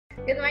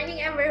Good morning,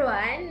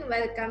 everyone.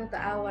 Welcome to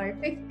our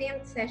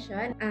 15th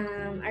session.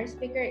 Our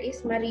speaker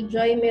is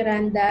Joy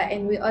Miranda,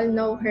 and we all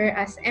know her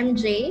as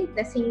MJ, the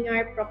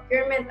Senior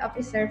Procurement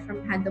Officer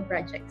from Hadu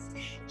Projects.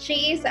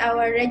 She is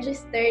our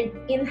registered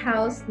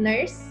in-house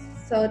nurse.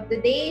 So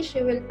today,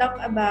 she will talk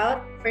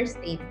about first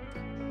aid.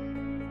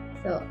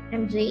 So,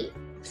 MJ?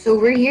 So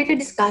we're here to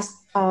discuss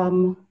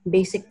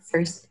basic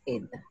first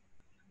aid.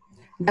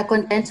 The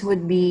contents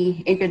would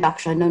be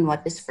introduction on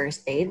what is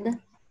first aid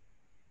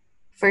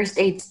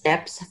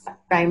steps,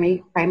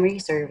 primary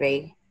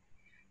survey,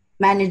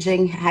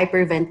 managing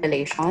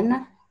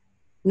hyperventilation,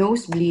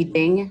 nose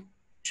bleeding,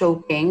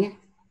 choking,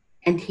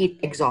 and heat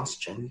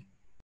exhaustion.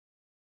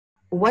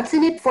 What's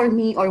in it for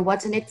me or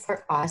what's in it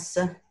for us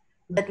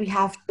that we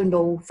have to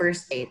know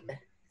first aid?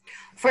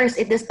 First,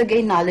 it is to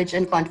gain knowledge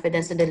and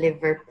confidence to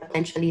deliver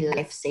potentially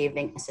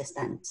life-saving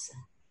assistance.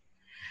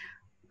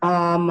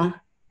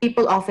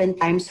 People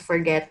oftentimes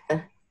forget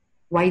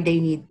why they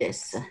need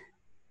this.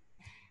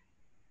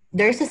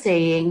 There's a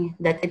saying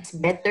that it's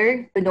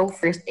better to know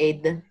first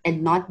aid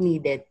and not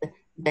need it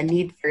than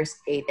need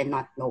first aid and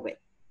not know it.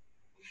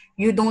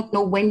 You don't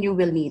know when you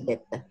will need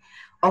it.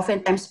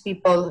 Oftentimes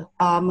people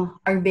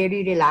are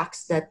very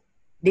relaxed that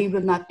they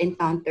will not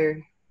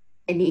encounter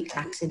any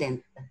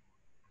accident.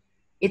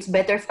 It's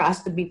better for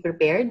us to be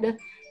prepared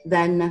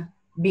than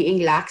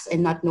being lax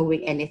and not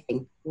knowing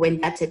anything when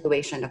that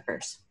situation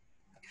occurs.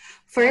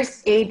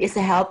 First aid is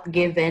a help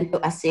given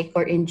to a sick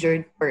or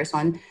injured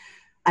person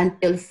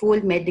until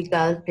full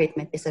medical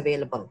treatment is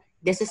available.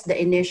 This is the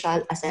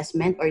initial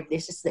assessment or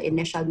this is the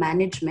initial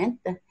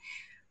management to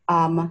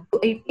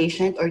a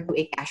patient or to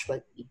a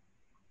casualty.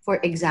 For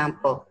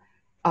example,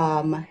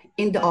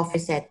 in the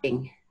office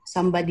setting,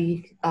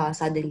 somebody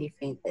suddenly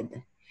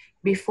fainted.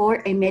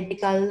 Before a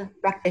medical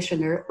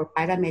practitioner or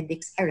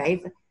paramedics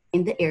arrive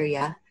in the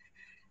area,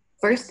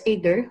 first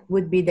aider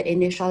would be the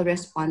initial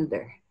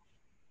responder.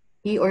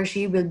 He or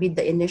she will be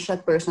the initial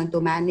person to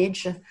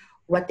manage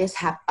what is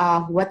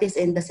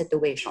in the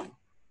situation.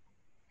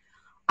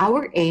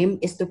 Our aim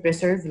is to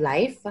preserve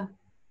life,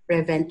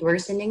 prevent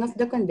worsening of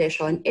the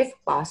condition if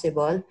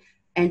possible,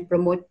 and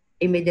promote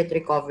immediate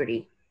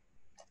recovery.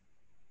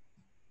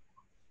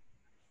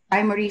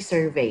 Primary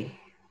survey.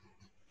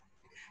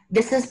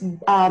 This is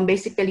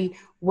basically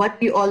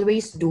what you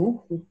always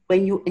do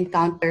when you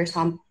encounter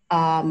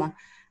an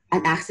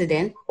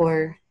accident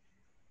or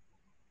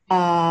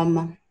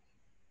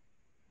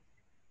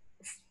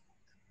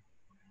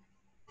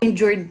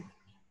injured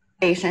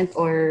patients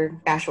or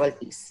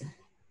casualties.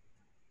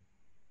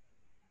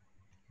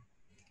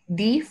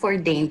 D for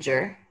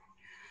danger.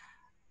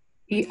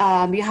 You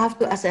have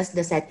to assess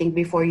the setting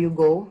before you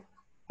go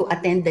to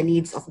attend the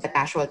needs of the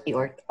casualty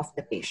or of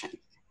the patient.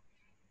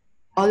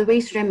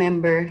 Always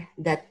remember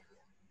that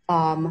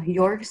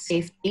your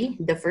safety,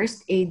 the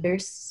first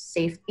aider's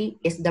safety,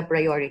 is the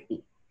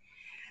priority.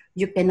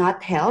 You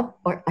cannot help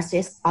or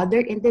assist other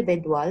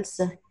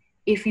individuals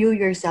if you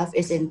yourself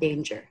is in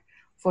danger.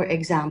 For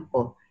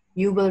example,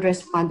 you will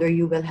respond or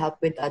you will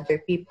help with other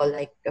people,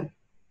 like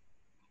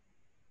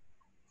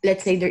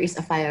let's say there is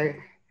a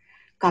fire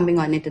coming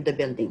on into the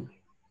building.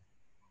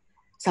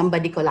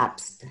 Somebody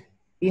collapsed.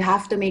 You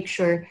have to make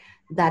sure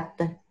that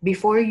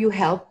before you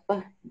help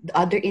the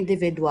other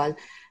individual,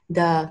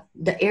 the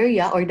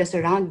area or the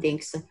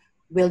surroundings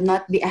will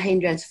not be a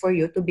hindrance for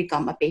you to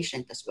become a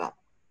patient as well.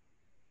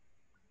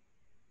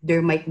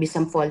 There might be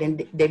some fallen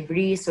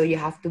debris, so you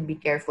have to be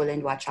careful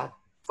and watch out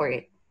for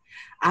it.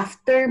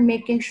 After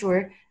making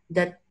sure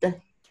that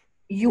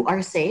you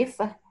are safe,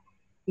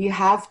 you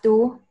have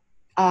to,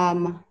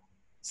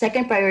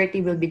 second priority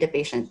will be the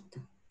patient.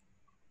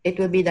 It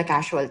will be the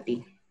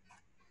casualty.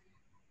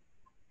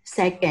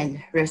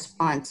 Second,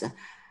 response.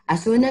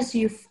 As soon as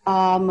you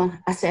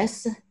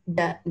assess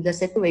the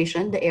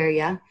situation, the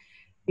area,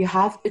 you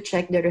have to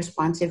check the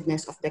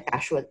responsiveness of the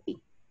casualty.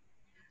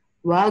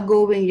 While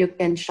going, you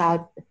can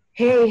shout,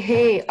 "Hey,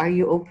 hey, are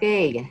you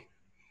okay?"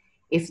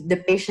 If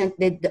the patient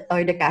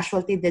or the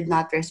casualty did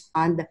not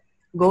respond,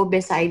 go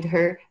beside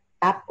her,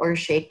 tap or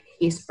shake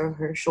his or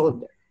her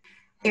shoulder.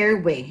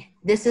 Airway.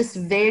 This is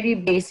very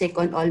basic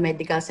on all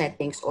medical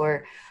settings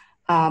or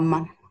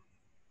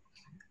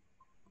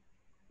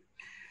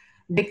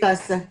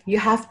because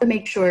you have to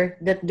make sure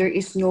that there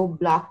is no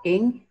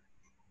blocking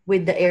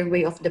with the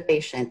airway of the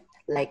patient.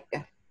 Like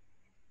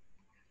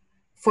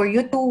for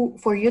you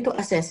to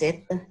assess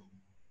it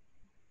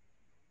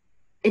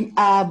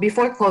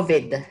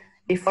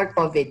before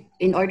COVID,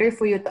 in order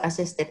for you to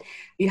assess it,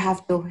 you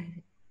have to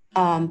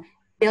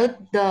tilt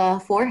the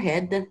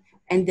forehead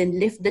and then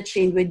lift the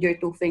chin with your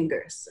 2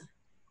 fingers.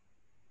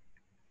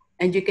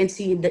 And you can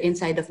see the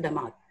inside of the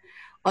mouth.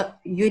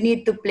 You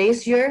need to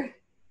place your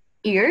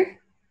ear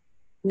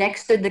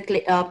next to the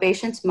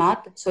patient's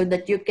mouth so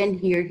that you can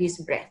hear his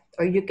breath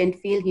or you can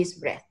feel his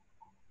breath.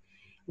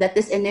 That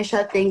is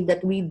initial thing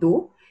that we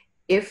do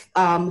if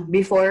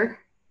before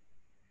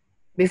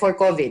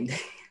COVID.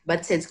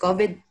 But since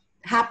COVID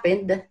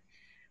happened,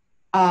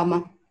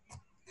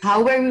 how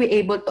were we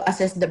able to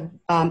assess the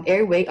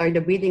airway or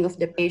the breathing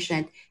of the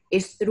patient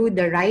is through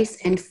the rise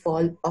and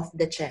fall of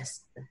the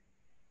chest.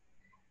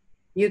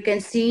 You can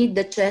see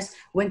the chest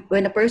when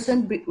a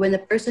person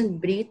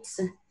breathes,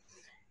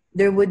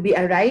 there would be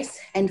a rise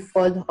and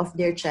fall of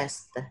their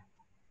chest.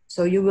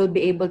 So you will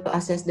be able to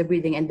assess the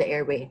breathing and the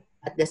airway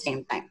at the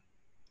same time.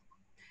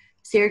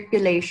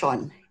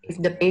 Circulation.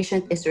 If the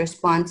patient is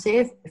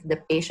responsive, if the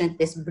patient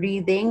is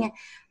breathing,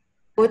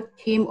 put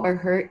him or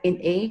her in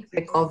a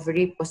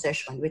recovery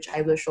position, which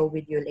I will show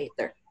with you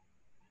later.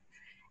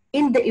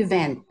 In the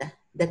event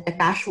that the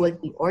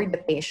casualty or the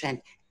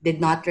patient did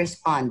not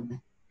respond,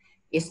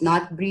 is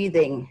not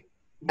breathing,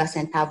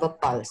 doesn't have a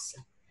pulse,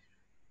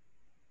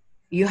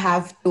 you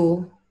have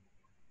to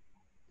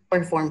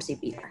perform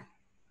CPR,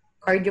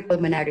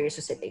 cardiopulmonary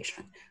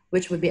resuscitation,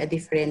 which would be a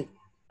different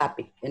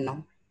topic, you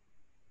know.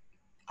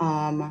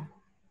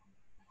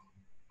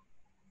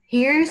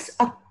 Here's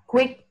a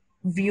quick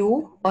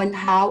view on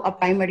how a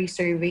primary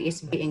survey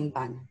is being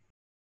done.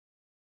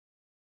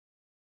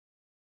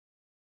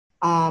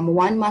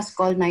 One must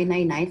call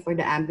 999 for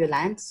the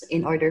ambulance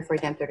in order for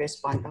them to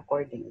respond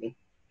accordingly.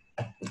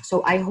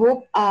 So I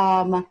hope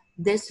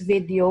this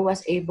video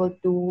was able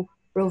to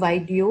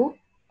provide you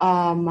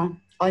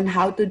on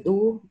how to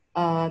do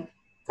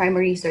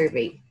primary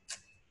survey.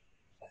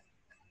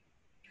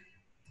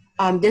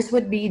 This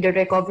would be the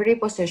recovery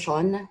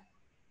position.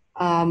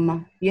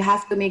 You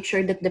have to make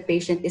sure that the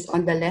patient is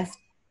on the left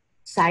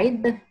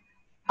side,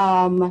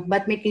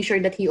 but making sure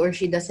that he or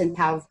she doesn't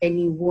have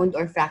any wound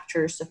or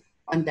fractures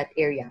on that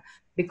area,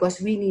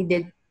 because we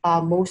needed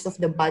most of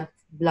the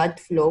blood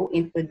flow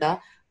into the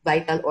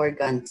vital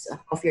organs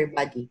of your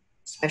body,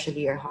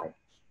 especially your heart.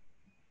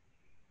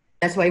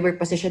 That's why we're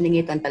positioning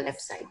it on the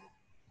left side.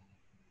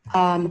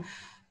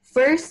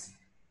 First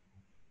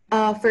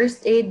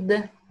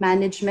aid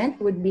management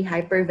would be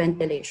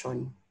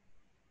hyperventilation.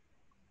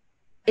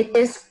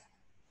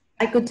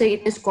 I could say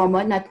it is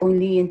common not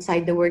only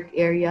inside the work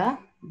area,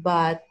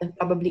 but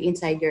probably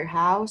inside your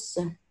house.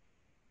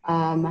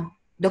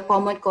 The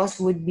common cause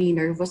would be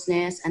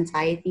nervousness,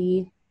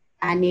 anxiety,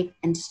 panic,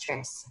 and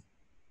stress.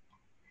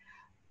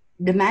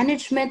 The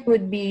management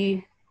would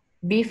be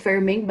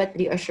firming but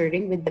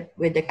reassuring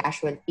with the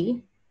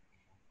casualty.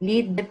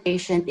 Lead the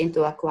patient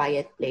into a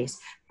quiet place.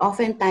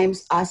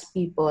 Oftentimes, us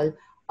people,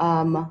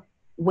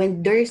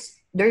 when there's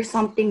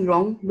something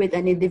wrong with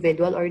an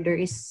individual, or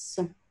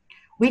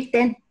we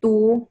tend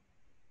to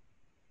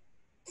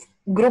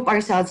group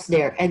ourselves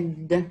there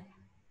and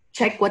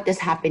check what is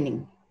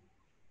happening,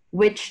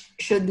 which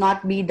should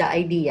not be the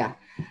idea.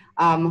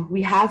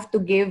 We have to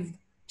give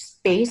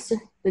space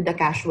to the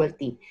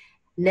casualty.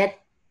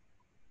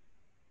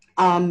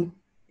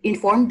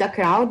 Inform the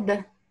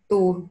crowd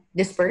to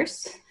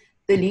disperse,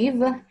 to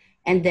leave,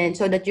 and then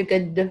so that you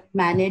could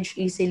manage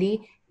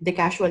easily the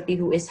casualty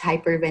who is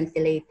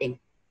hyperventilating.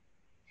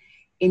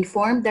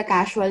 Inform the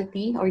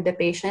casualty or the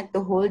patient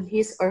to hold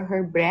his or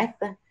her breath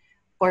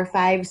for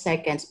 5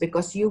 seconds,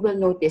 because you will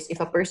notice if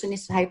a person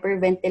is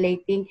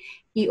hyperventilating,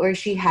 he or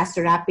she has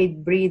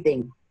rapid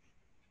breathing.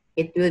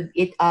 It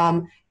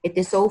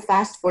is so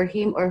fast for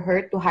him or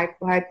her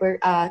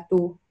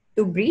to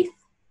breathe,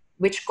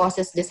 which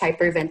causes this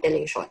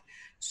hyperventilation.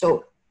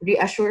 So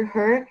reassure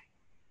her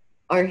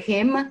or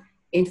him,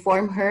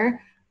 inform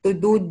her to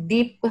do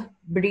deep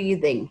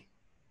breathing,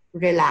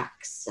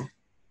 relax.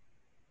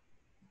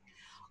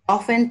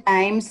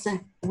 Oftentimes,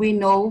 we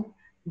know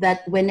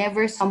that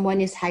whenever someone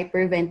is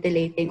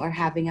hyperventilating or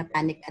having a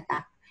panic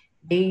attack,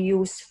 they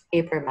use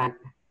paper bag.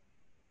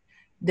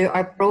 There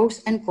are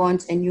pros and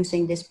cons in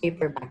using this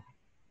paper bag.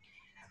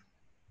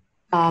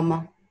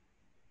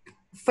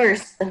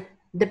 First,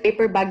 the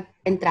paper bag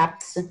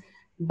entraps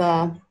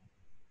the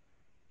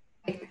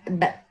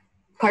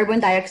carbon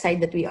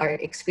dioxide that we are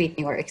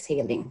excreting or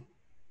exhaling,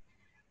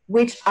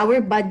 which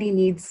our body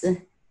needs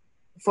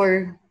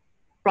for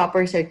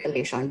proper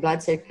circulation,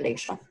 blood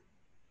circulation.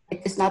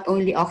 It is not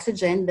only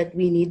oxygen that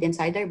we need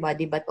inside our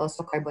body, but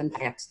also carbon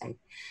dioxide.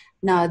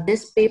 Now,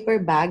 this paper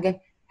bag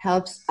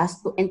helps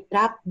us to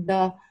entrap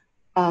the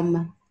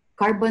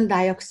carbon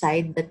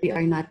dioxide that we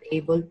are not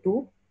able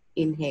to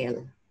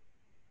inhale.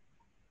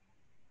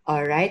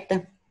 All right.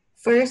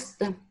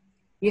 First,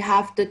 you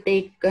have to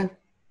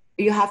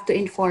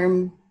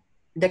inform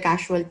the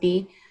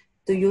casualty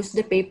to use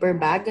the paper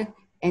bag,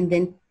 and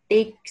then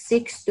take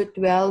 6 to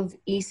 12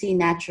 easy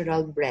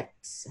natural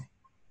breaths.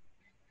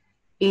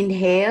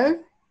 Inhale,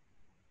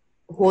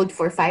 hold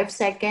for 5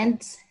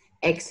 seconds,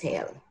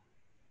 exhale,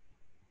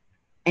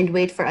 and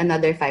wait for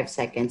another 5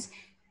 seconds.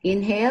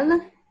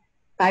 Inhale,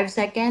 5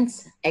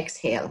 seconds,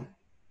 exhale.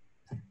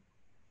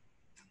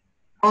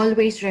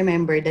 Always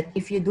remember that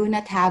if you do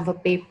not have a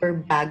paper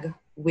bag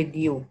with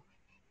you,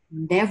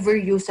 never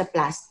use a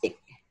plastic.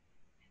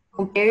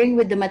 Comparing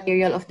with the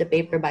material of the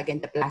paper bag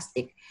and the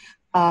plastic,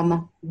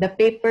 the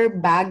paper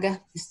bag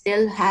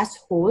still has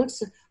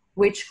holes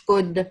which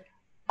could,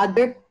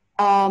 other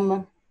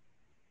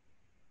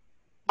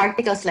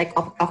particles like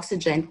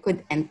oxygen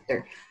could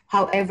enter.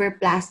 However,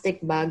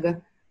 plastic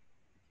bag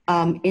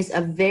is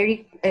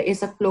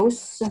a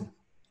close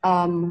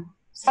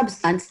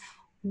substance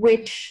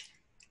which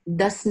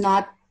does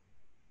not,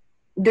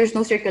 there's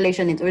no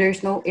circulation,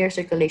 there's no air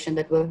circulation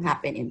that will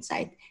happen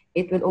inside.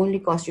 It will only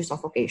cause you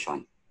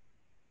suffocation.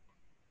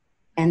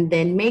 And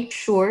then make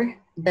sure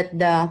that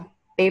the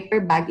paper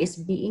bag is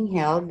being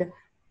held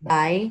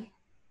by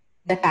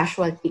the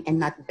casualty and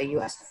not by you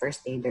as a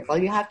first aider. All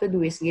you have to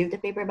do is give the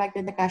paper bag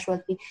to the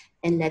casualty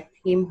and let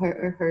him, her,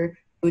 or her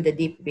do the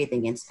deep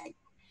breathing inside.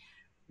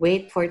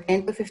 Wait for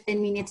 10 to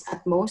 15 minutes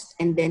at most,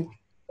 and then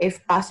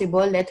if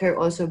possible, let her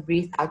also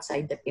breathe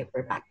outside the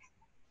paper bag.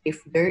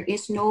 If there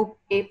is no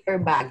paper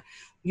bag,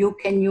 you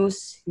can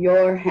use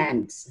your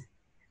hands.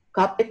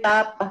 Cup it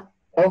up,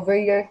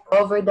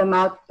 cover the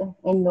mouth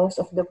and nose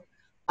of the,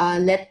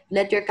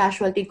 let your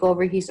casualty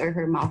cover his or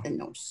her mouth and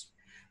nose.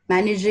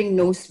 Managing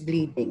nose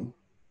bleeding.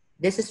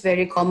 This is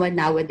very common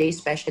nowadays,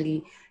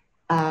 especially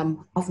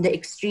of the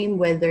extreme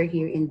weather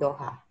here in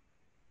Doha.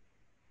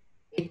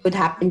 It could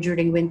happen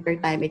during winter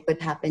time. It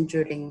could happen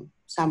during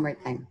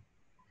summertime.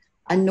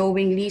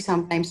 Unknowingly,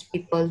 sometimes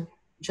people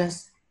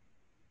just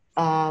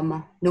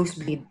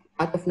nosebleed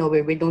out of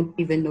nowhere. We don't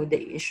even know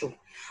the issue.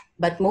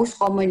 But most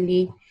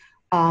commonly,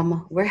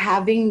 we're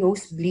having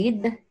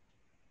nosebleed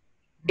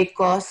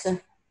because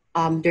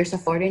there's a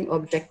foreign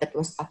object that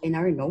was stuck in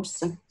our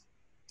nose.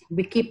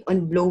 We keep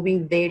on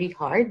blowing very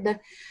hard.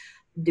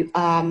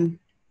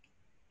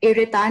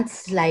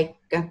 Irritants like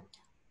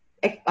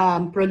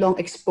prolonged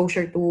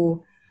exposure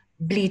to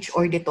bleach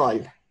or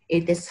Dettol.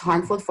 It is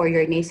harmful for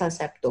your nasal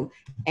septum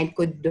and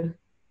could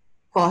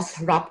cause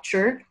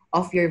rupture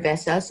of your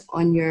vessels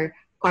on your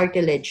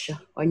cartilage,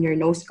 on your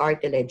nose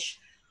cartilage.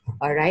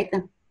 All right.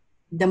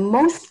 The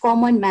most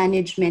common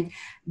management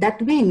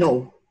that we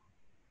know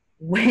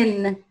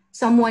when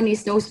someone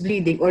is nose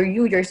bleeding or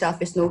you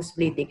yourself is nose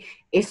bleeding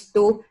is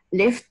to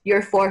lift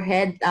your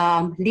forehead,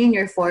 lean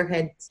your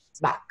forehead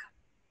back,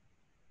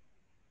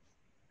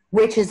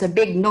 which is a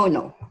big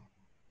no-no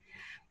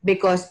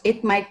because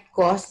it might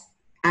cause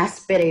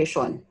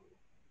aspiration.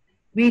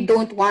 We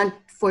don't want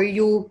for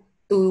you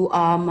to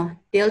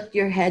tilt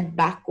your head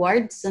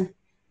backwards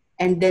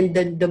and then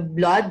the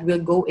blood will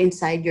go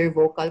inside your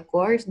vocal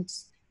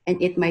cords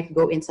and it might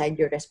go inside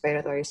your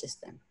respiratory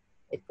system.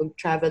 It could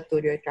travel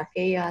to your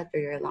trachea, to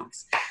your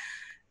lungs.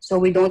 So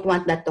we don't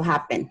want that to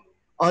happen.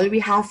 All we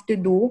have to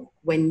do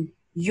when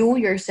you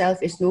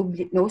yourself is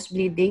nose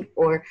bleeding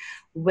or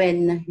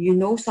when you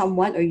know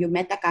someone or you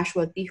met a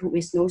casualty who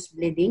is nose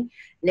bleeding,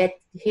 let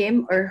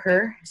him or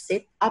her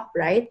sit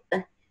upright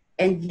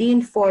and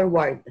lean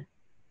forward.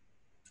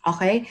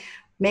 Okay?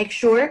 Make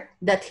sure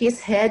that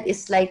his head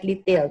is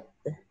slightly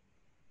tilted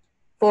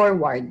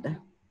forward.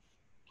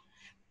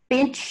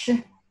 Pinch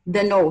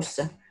the nose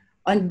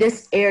on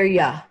this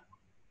area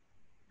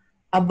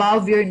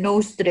above your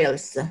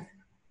nostrils.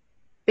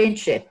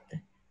 Pinch it.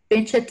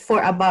 Pinch it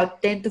for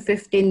about 10 to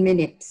 15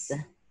 minutes.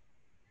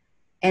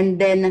 And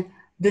then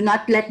do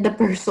not let the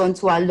person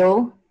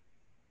swallow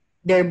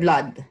their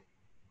blood.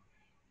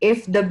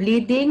 If the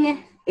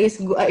bleeding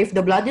is, if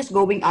the blood is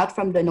going out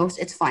from the nose,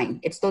 it's fine.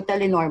 It's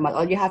totally normal.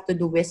 All you have to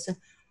do is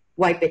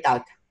wipe it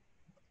out.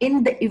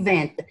 In the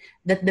event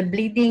that the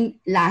bleeding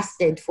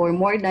lasted for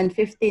more than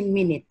 15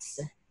 minutes,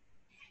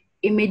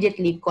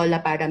 immediately call a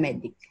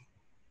paramedic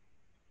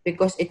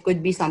because it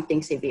could be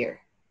something severe.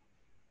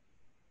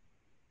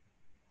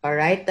 All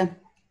right.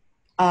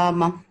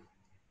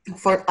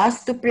 For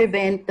us to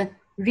prevent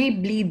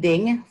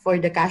rebleeding for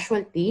the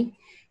casualty,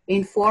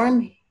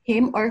 inform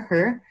him or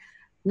her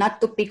not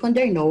to pick on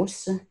their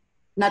nose,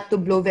 not to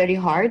blow very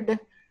hard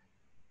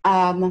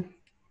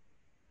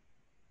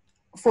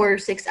for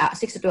 6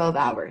 to 12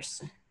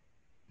 hours.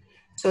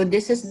 So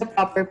this is the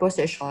proper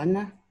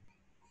position.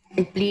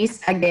 And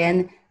please,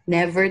 again,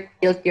 never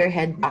tilt your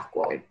head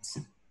backwards.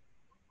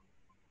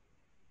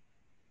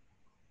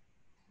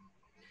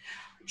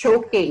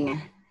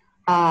 Choking.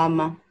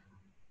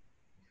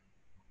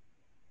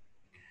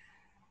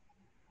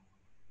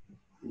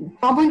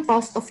 Common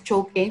cause of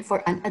choking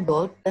for an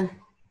adult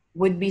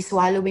would be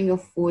swallowing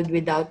of food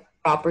without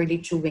properly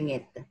chewing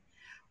it.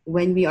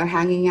 When we are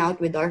hanging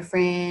out with our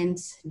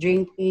friends,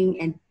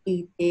 drinking and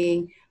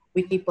eating,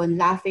 we keep on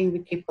laughing, we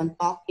keep on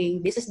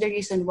talking. This is the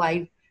reason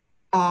why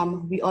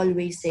we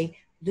always say,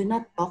 do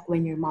not talk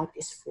when your mouth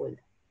is full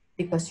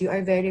because you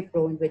are very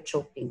prone with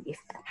choking if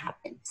that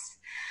happens.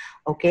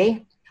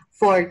 Okay?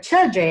 For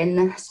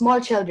children, small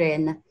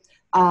children,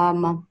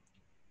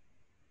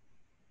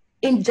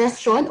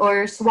 ingestion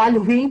or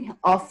swallowing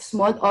of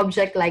small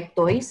object like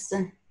toys,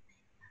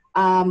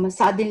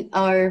 sudden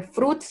or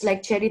fruits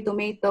like cherry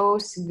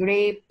tomatoes,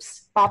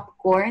 grapes,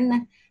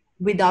 popcorn,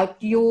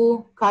 without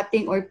you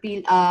cutting or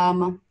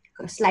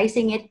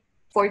slicing it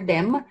for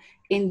them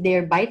in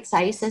their bite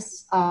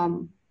sizes,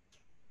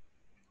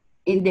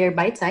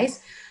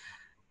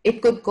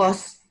 it could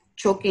cause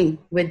choking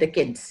with the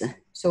kids.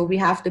 So we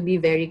have to be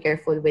very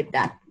careful with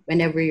that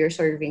whenever you're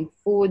serving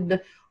food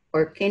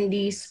or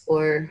candies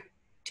or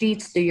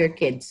treats to your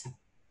kids.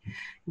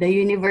 The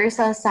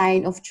universal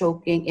sign of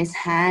choking is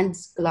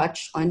hands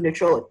clutched on the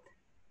throat.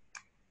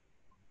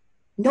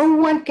 No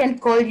one can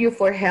call you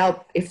for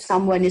help if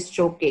someone is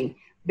choking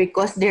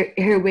because their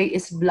airway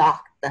is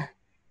blocked.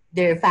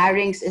 their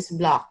pharynx is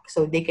blocked,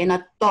 so they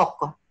cannot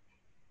talk.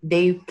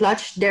 They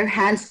clutch their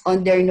hands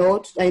on their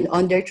nose and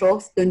on their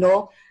throats to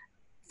know,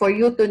 for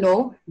you to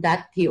know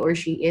that he or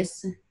she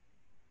is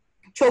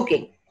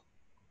choking.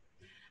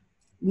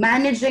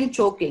 Managing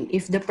choking.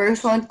 If the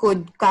person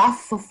could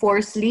cough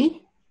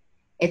forcefully,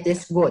 it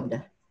is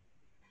good.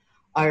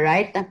 All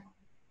right.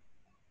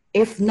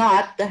 If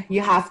not,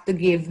 you have to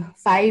give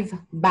 5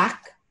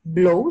 back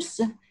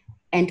blows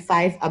and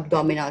 5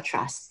 abdominal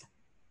thrusts.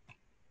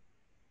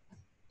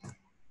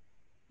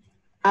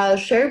 I'll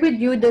share with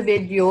you the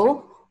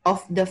video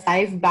of the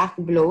 5 back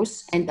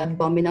blows and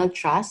abdominal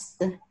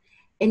thrust.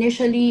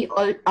 Initially,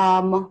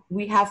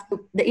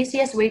 the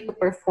easiest way to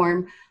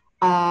perform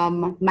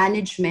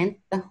management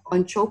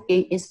on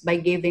choking is by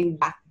giving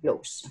back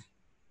blows.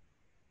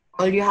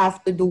 All you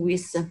have to do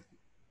is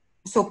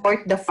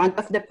support the front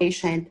of the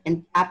patient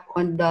and tap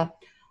on the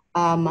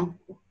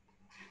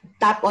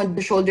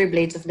shoulder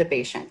blades of the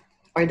patient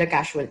or the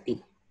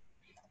casualty.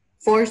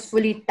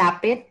 Forcefully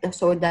tap it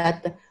so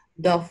that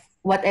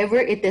whatever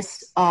it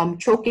is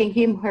choking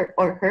him, her,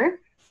 or her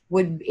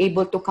would be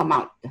able to come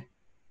out.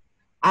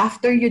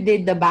 After you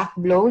did the back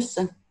blows,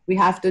 we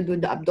have to do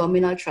the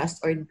abdominal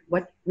thrust, or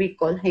what we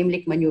call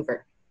Heimlich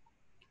maneuver.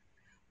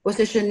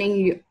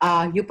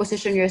 You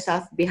position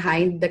yourself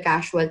behind the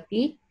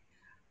casualty,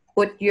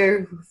 put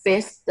your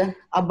fist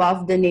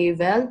above the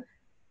navel,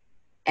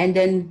 and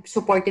then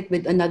support it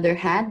with another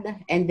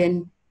hand, and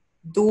then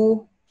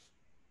do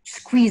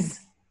squeeze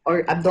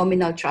or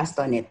abdominal thrust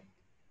on it,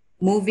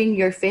 moving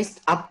your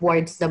fist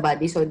upwards the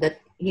body so that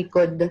he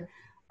could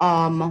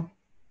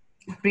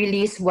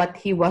release what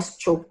he was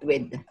choked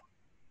with.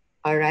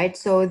 All right,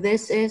 so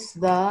this is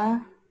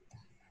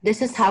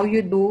how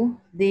you do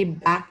the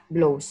back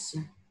blows.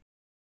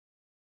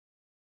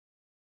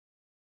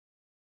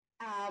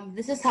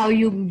 This is how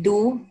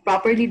you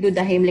properly do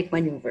the Heimlich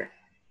maneuver.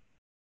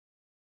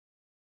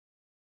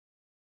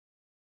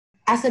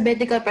 As a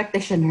medical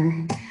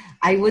practitioner,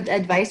 I would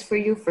advise for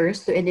you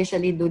first to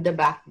initially do the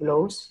back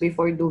blows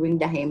before doing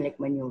the Heimlich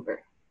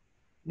maneuver.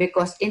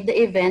 Because in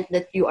the event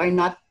that you are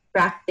not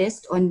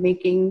practiced on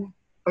making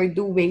or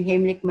doing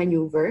Heimlich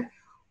maneuver,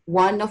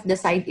 one of the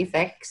side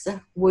effects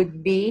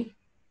would be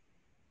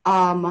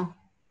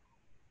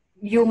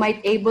you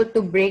might able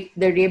to break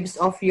the ribs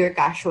of your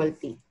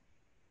casualty.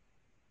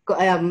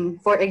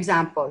 For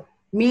example,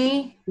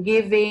 me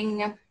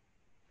giving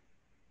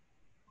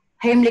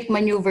Heimlich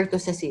maneuver to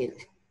Cecile.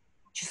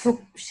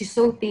 She's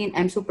so thin,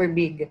 I'm super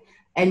big.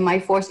 And my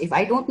force, if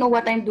I don't know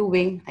what I'm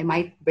doing, I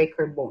might break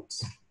her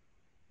bones.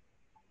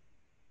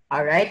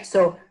 All right,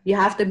 so you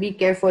have to be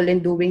careful in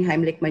doing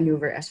Heimlich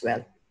maneuver as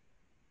well.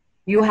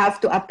 You have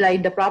to apply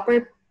the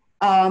proper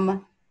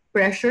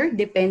pressure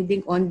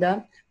depending on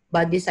the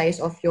body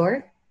size of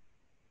your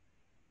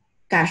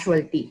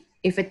casualty.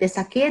 If it is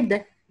a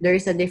kid, there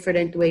is a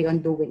different way on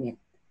doing it.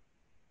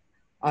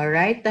 All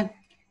right.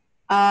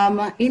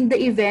 In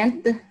the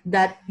event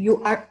that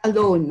you are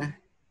alone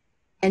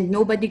and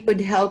nobody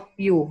could help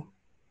you,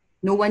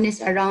 no one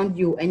is around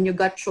you, and you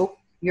got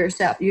choked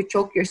yourself, you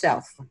choke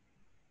yourself.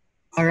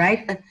 All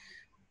right.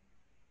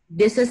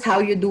 This is how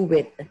you do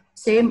it.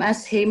 Same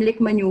as Heimlich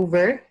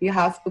maneuver, you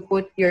have to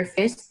put your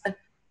fist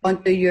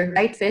onto your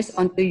right fist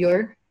onto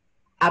your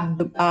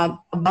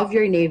above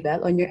your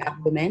navel on your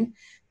abdomen,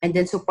 and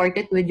then support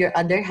it with your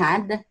other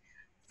hand.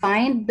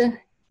 Find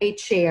a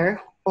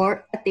chair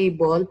or a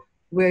table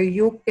where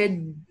you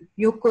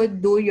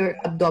could do your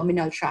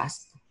abdominal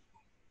thrust.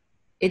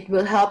 It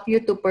will help you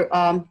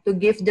to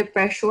give the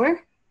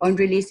pressure on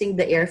releasing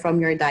the air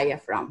from your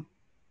diaphragm.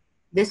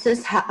 This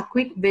is a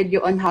quick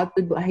video on how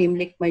to do a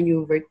Heimlich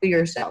maneuver to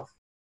yourself.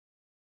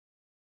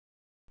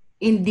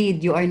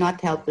 Indeed, you are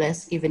not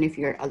helpless even if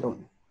you're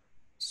alone.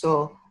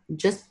 So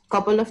just a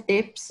couple of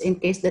tips in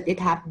case that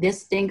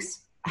these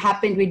things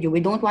happen with you.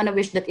 We don't want to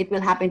wish that it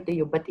will happen to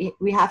you, but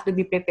we have to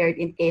be prepared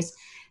in case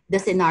the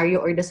scenario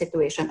or the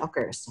situation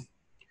occurs.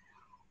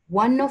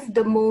 One of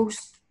the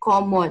most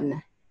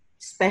common,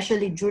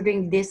 especially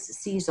during this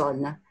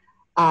season,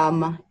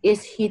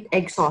 is heat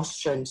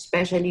exhaustion,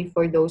 especially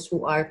for those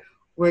who are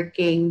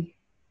working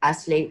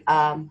as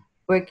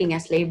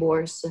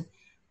laborers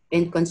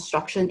in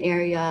construction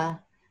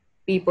area,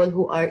 people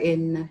who are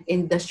in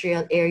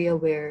industrial area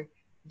where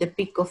the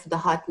peak of the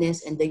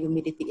hotness and the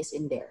humidity is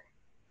in there.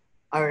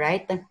 All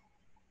right.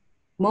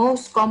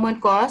 Most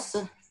common cause,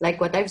 like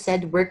what I've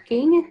said,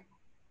 working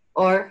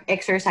or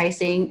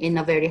exercising in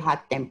a very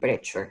hot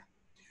temperature.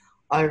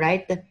 All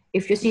right.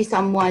 If you see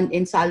someone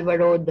in Salva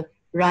Road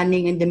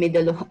running in the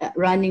middle of,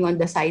 running on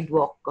the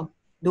sidewalk,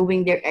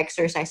 doing their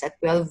exercise at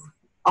 12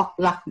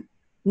 o'clock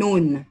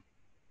noon.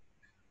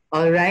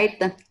 All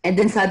right. And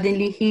then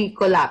suddenly he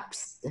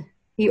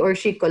or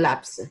she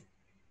collapsed.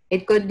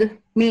 It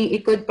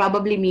could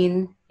probably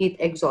mean heat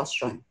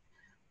exhaustion.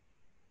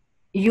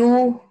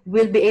 You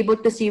will be able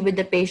to see with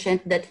the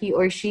patient that he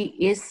or she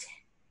is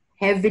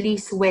heavily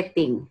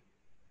sweating.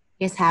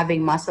 He's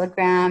having muscle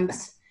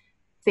cramps,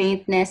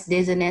 faintness,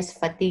 dizziness,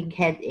 fatigue,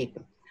 headache.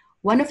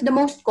 One of the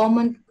most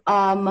common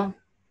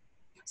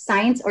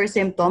signs or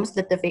symptoms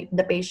that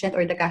the patient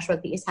or the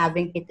casualty is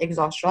having heat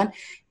exhaustion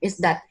is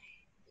that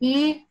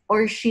he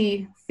or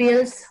she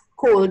feels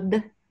cold,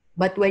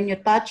 but when you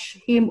touch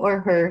him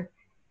or her,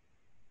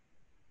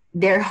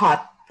 they're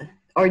hot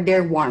or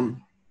they're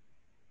warm.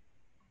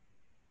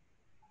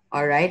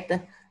 All right.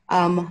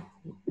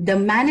 The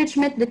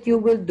management that you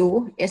will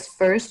do is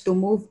first to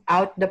move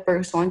out the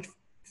person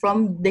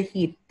from the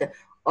heat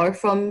or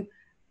from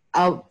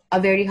a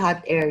very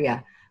hot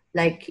area.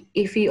 Like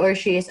if he or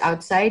she is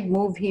outside,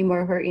 move him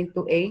or her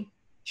into a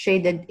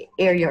shaded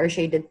area or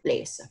shaded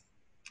place.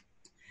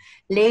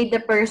 Lay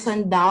the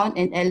person down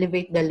and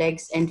elevate the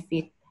legs and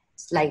feet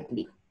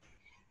slightly.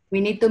 We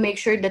need to make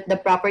sure that the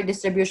proper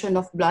distribution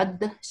of blood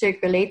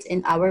circulates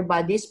in our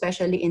body,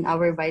 especially in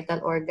our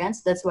vital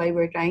organs. That's why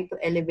we're trying to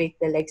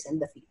elevate the legs and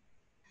the feet.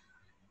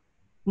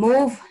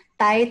 Move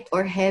tight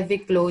or heavy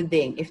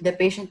clothing. If the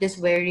patient is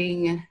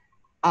wearing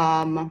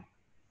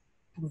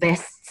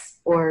vests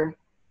or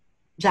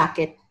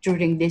jacket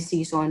during this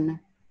season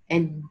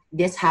and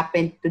this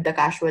happened to the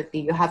casualty,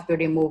 you have to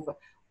remove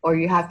or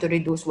you have to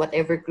reduce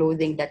whatever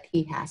clothing that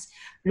he has.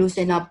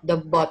 Loosen up the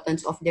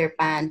buttons of their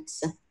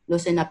pants,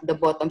 loosen up the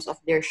bottoms of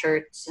their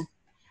shirts.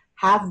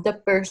 Have the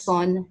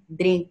person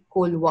drink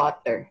cool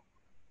water.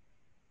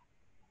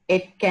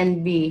 It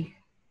can be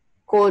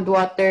cold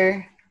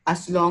water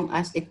as long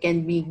as it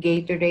can be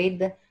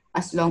Gatorade,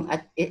 as long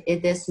as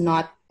it is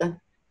not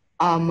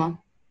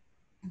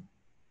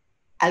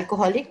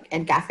alcoholic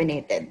and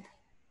caffeinated.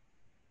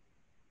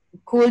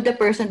 Cool the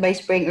person by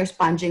spraying or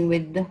sponging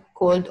with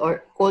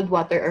cold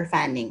water or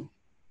fanning,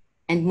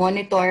 and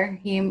monitor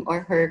him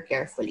or her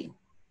carefully.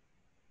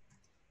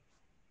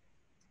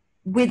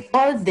 With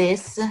all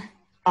this,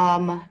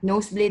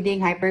 nose bleeding,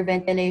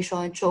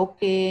 hyperventilation,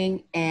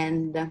 choking,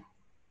 and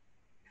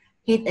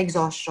heat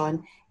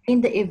exhaustion, in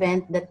the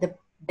event that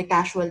the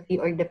casualty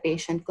or the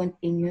patient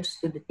continues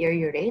to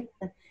deteriorate,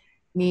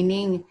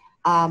 meaning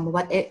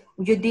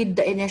you did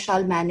the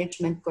initial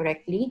management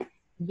correctly,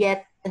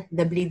 yet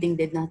the bleeding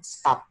did not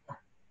stop.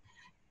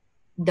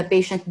 The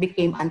patient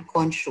became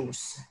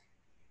unconscious.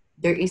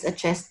 There is a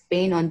chest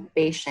pain on the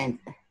patient.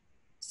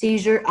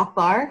 Seizure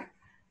occur,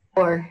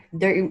 or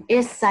there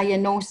is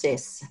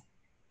cyanosis.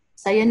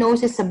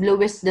 Cyanosis, a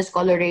bluish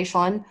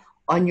discoloration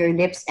on your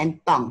lips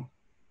and tongue.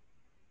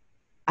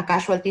 A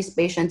casualty's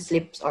patient's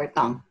lips or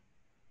tongue.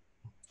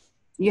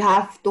 You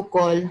have to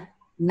call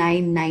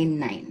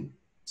 999.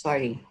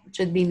 Sorry, it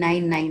should be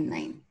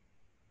 999.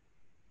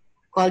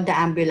 Call the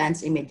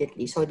ambulance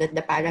immediately so that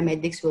the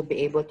paramedics will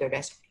be able to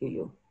rescue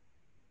you.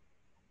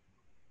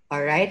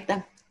 All right?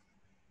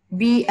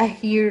 Be a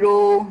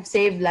hero,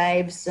 save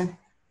lives.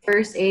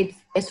 First aid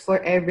is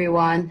for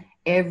everyone,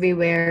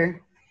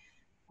 everywhere.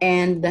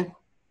 And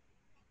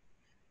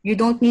you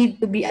don't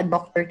need to be a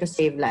doctor to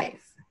save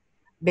life,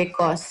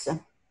 because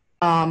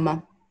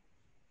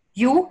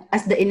you,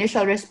 as the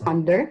initial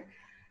responder,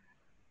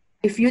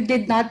 if you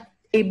did not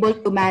able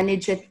to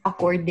manage it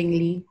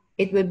accordingly,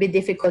 it will be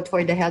difficult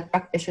for the health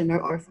practitioner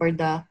or for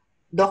the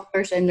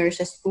doctors and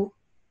nurses to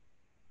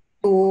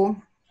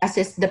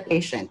assist the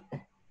patient.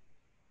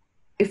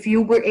 If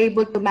you were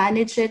able to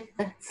manage it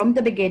from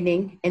the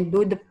beginning and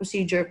do the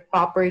procedure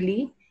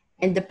properly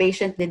and the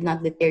patient did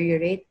not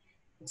deteriorate,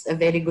 it's a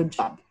very good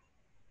job.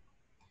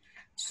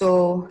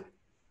 So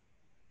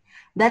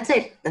that's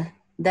it.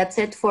 That's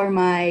it for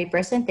my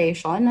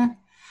presentation.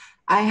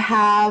 I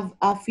have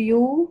a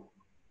few,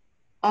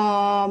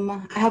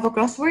 I have a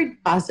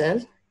crossword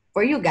puzzle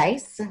for you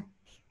guys.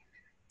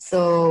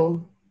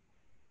 So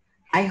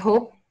I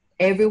hope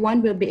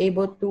everyone will be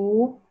able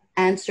to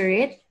answer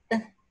it.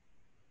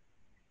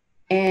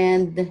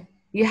 And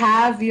you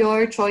have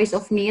your choice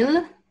of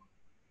meal.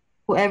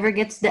 Whoever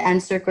gets the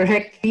answer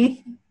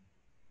correctly,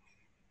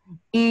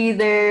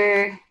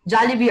 either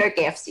Jollibee or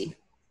KFC.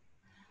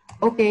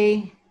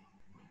 Okay.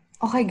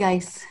 Okay,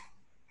 guys.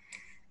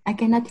 I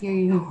cannot hear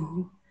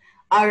you.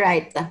 All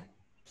right.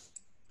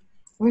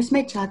 Where's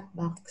my chat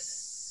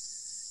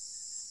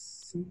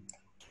box?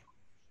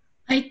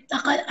 I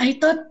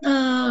thought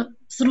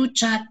through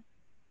chat.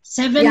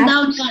 7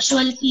 down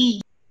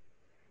casualty.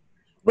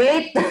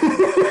 Wait.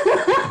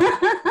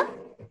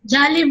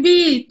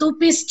 Jollibee,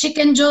 2-piece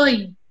chicken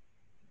joy.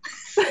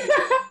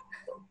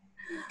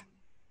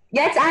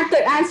 Let's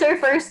answer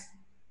first.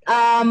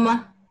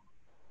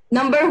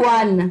 Number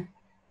 1,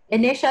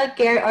 initial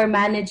care or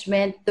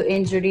management to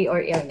injury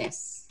or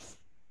illness.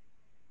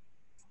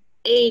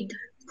 Aid.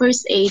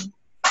 First aid.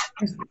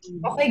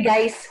 Okay,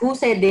 guys, who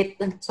said it?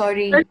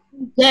 Sorry.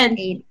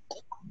 Jen.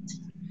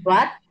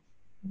 What?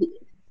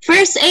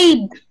 First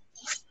aid.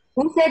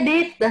 Who said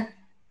it?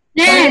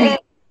 Jen.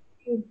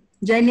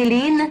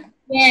 Jeneline?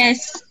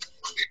 Yes.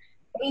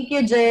 Thank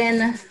you,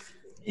 Jen.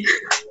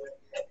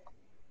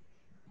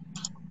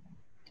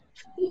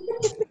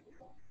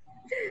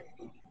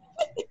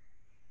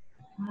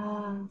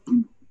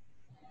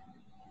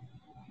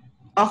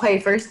 Okay,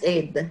 first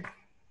aid.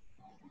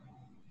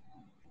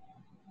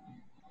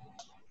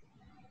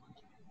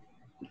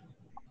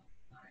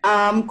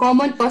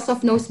 Common cause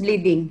of nose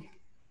bleeding.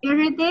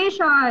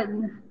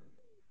 Irritation.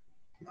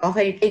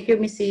 Okay, thank you,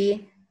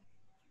 Missy.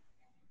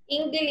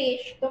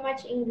 English. Too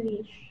much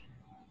English.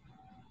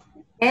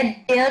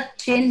 Head tilt,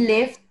 chin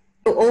lift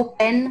to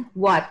open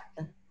what?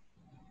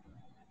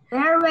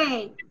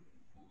 Airway.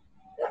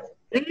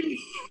 Really?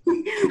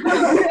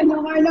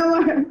 No more.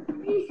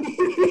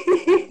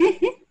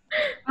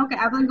 Okay,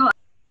 I will go.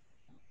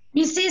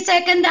 Missy,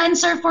 second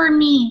answer for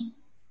me.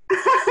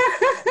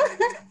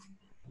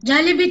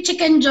 Jollibee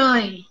Chicken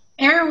Joy.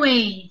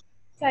 Airway.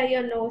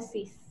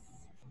 Cyanosis.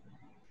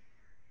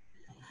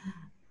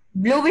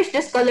 Bluish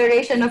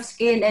discoloration of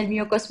skin and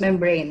mucous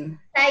membrane.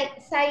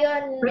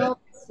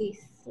 Cyanosis.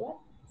 What?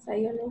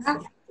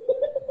 Cyanosis.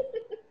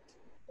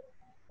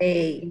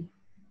 A.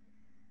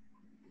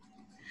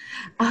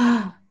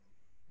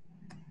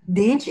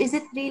 Dinch, is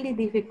it really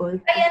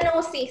difficult?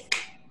 Cyanosis.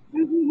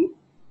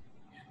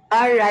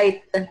 All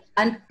right.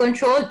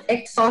 Uncontrolled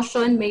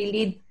exhaustion may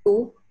lead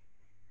to.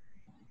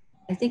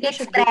 I think I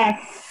should.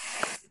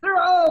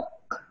 Stroke.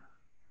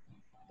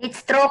 Heat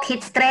stroke,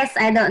 heat stress,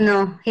 I don't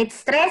know. Heat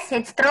stress,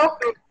 heat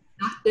stroke.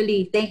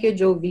 Actually, thank you,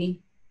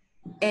 Jovi.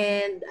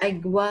 And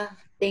Agwa,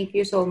 thank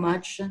you so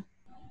much.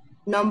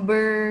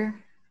 Number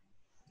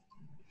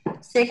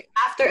 6,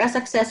 after a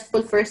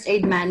successful first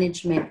aid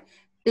management,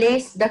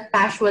 place the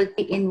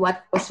casualty in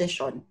what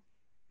position?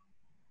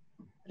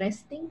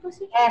 Resting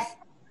position. Yes.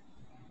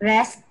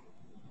 Rest.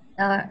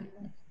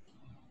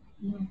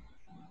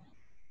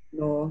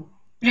 No.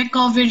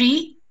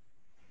 Recovery.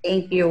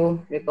 Thank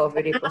you.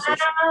 Recovery position.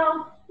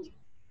 Wow.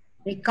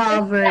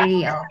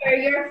 Recovery. Oh.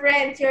 Your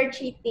friends, you're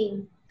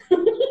cheating.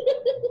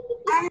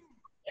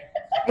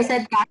 I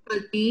said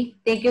casualty.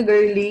 Thank you,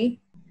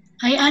 girly.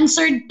 I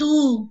answered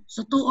 2.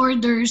 So 2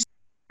 orders.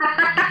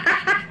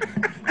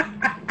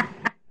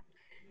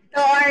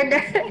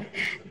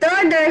 Two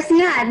orders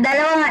nga.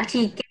 Dalawa nga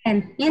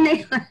chicken. Yun na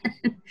yun.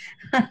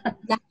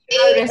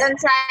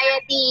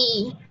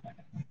 Anxiety.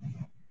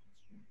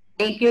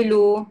 Thank you,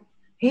 Lou.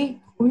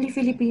 Hey, only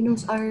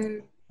Filipinos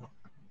are...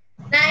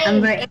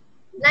 9.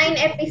 9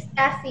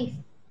 epistasis.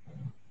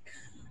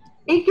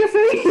 Thank you for...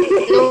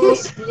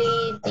 Nose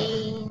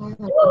bleeding.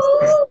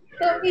 Woo!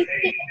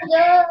 Tumistik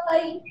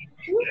Joy!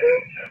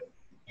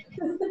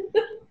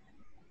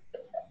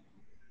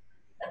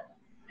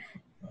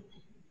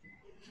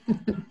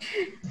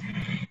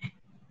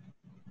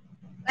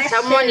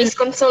 Someone is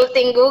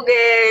consulting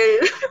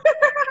Google.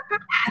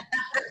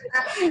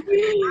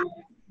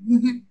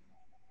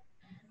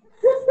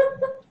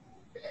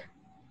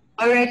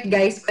 All right,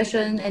 guys,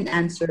 question and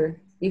answer.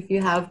 If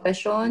you have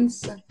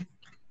questions,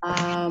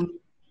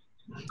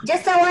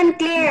 Just so one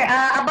clear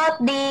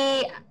about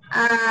the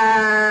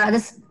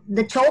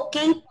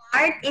choking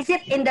part. Is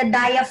it in the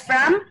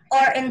diaphragm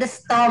or in the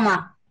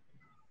stomach?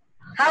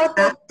 How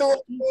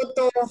to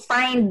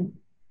find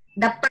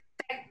the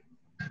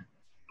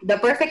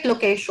perfect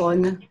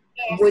location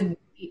would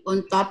be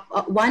on top,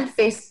 one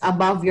fist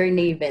above your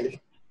navel.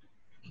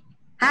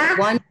 huh?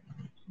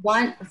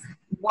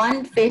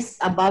 One fist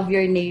above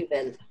your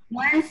navel.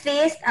 One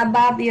fist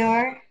above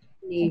your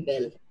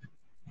Navel.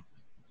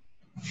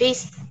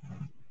 Fist.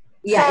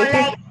 Yeah, so it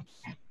like is.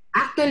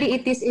 Actually,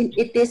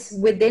 it is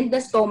within the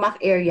stomach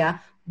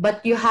area,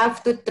 but you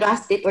have to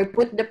thrust it or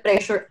put the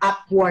pressure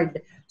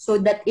upward so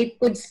that it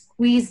could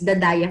squeeze the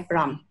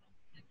diaphragm.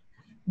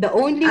 The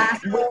only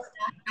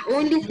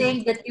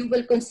thing that you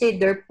will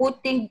consider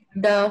putting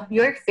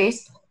your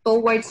fist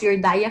towards your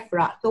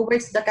diaphragm,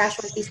 towards the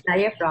casualty's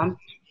diaphragm,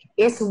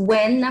 is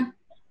when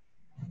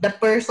the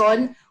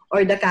person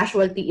or the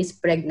casualty is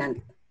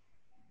pregnant.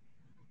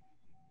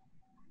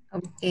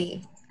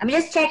 okay. I'm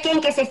just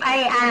checking because if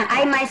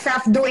I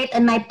myself do it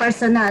in my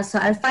personal, so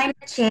I'll find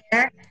a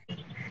chair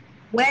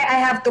where I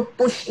have to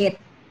push it.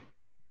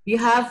 You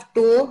have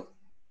to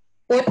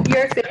put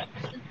your fist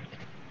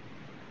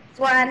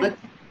One. on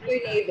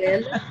your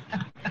navel.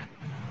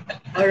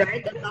 All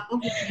right, on top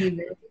of your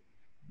navel.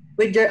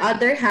 With your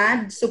other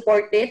hand,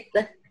 support it.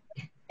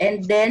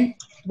 And then,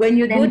 when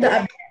you do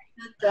the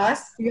abdominal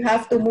thrust, you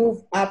have to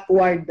move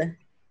upward.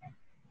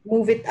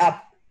 Move it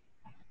up.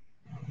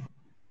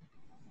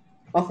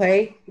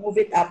 Okay? Move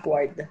it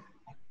upward.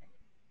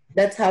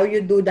 That's how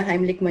you do the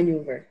Heimlich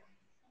maneuver.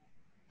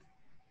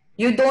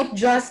 You don't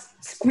just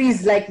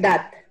squeeze like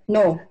that.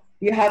 No.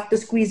 You have to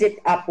squeeze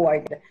it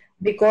upward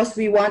because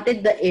we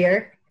wanted the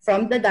air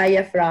from the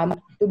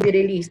diaphragm to be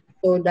released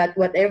so that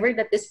whatever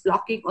that is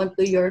blocking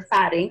onto your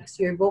pharynx,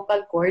 your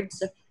vocal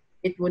cords,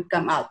 it would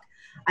come out.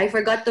 I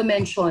forgot to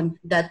mention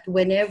that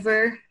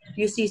whenever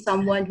you see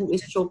someone who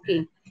is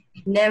choking,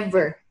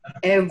 never,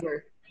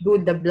 ever do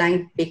the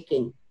blind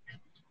picking.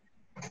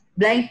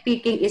 Blind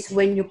picking is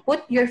when you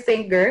put your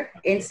finger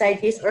inside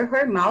his or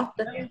her mouth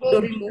to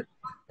remove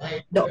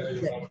the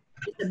object.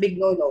 It's a big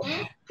no-no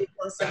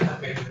because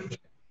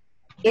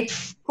it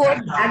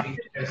could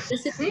aggravate the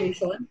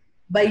situation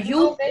by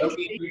you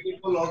pushing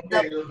the material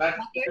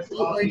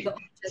or the object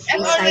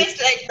I'm inside always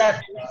like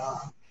that.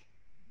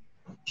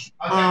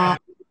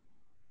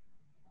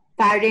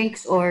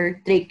 pharynx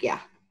or trachea.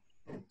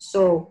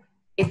 So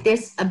it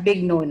is a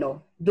big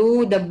no-no.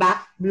 Do the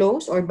back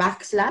blows or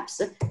back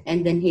slaps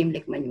and then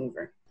Heimlich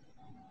maneuver.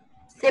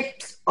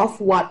 sips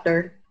of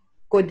water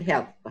could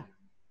help.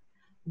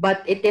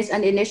 But it is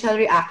an initial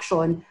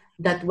reaction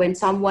that when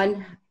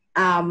someone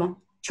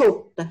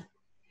choked,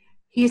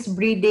 his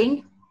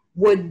breathing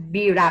would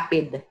be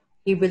rapid.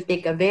 He will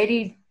take a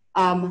very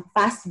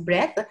fast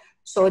breath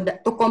so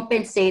that to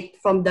compensate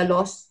from the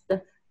lost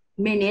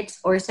minutes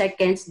or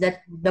seconds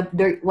that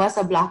there was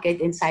a blockage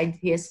inside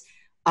his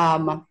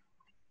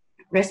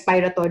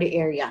respiratory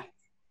area.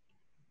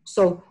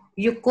 So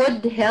you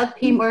could help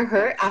him or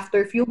her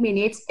after a few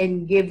minutes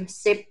and give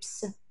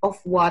sips of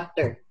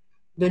water.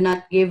 Do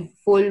not give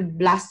full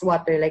blast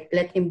water, like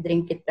let him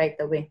drink it right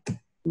away.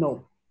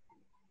 No.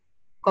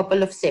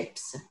 Couple of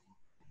sips.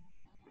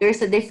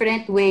 There's a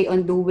different way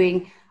on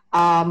doing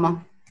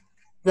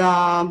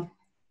the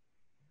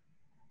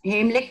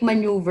Heimlich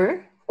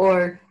maneuver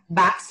or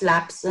back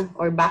slaps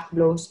or back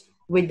blows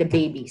with the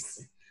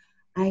babies.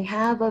 I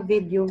have a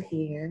video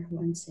here.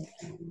 1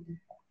 second.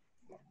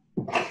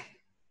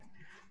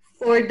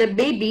 For the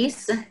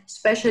babies,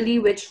 especially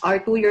which are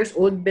 2 years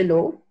old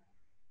below,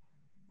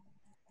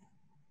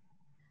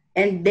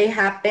 and they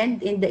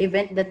happened in the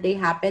event that they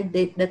happened,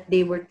 that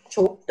they were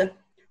choked,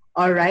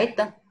 all right,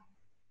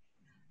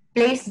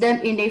 place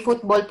them in a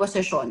football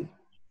position.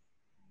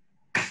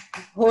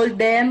 Hold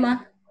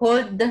them,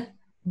 hold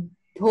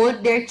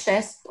their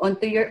chest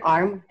onto your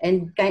arm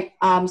and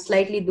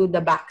slightly do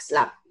the back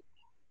slap.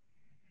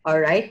 All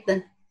right,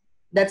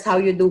 that's how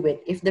you do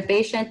it. If the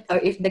patient or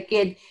if the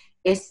kid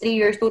is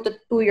 2 to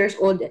 2 years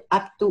old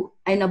up to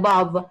and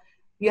above,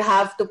 you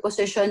have to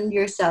position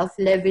yourself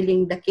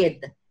leveling the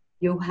kid.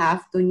 You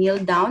have to kneel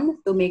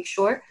down to make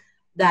sure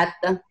that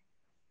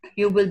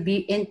you will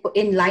be in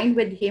line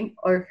with him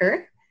or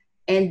her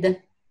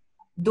and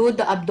do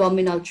the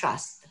abdominal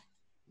thrust.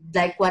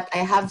 Like what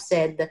I have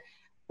said,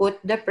 put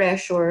the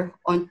pressure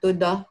onto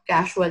the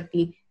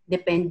casualty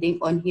depending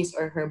on his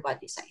or her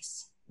body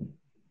size.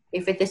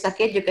 If it is a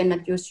kid, you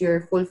cannot use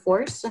your full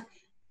force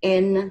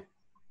in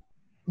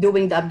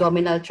doing the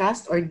abdominal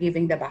thrust or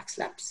giving the back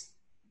slaps.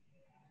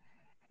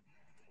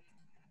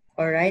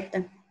 All right.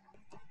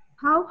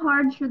 How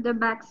hard should the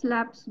back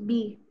slaps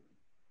be?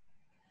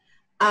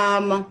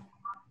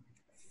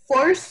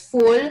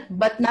 Forceful,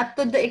 but not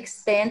to the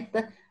extent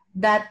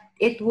that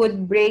it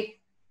would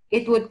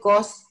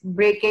cause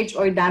breakage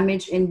or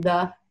damage in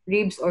the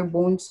ribs or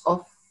bones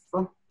of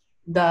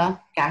the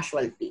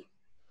casualty.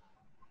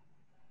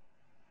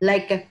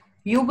 Like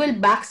you will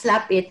back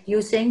slap it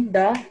using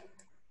your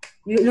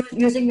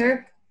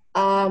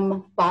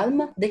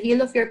palm, the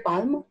heel of your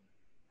palm.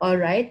 All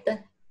right,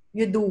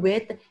 you do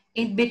it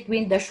in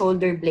between the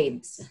shoulder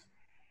blades.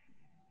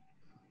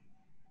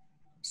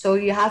 So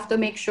you have to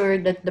make sure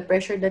that the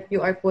pressure that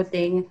you are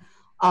putting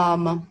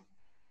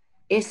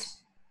is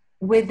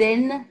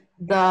within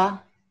the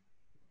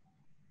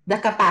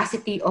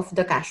capacity of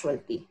the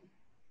casualty.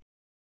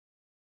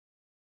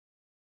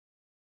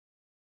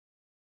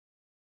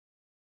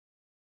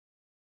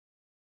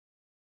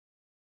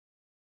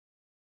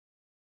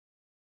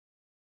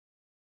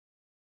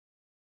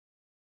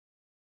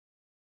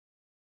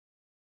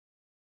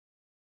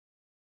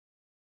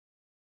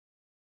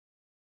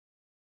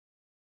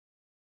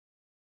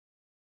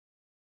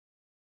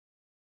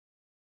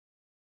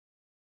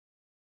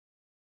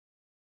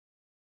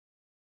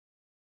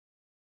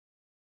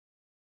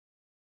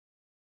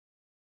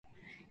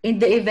 In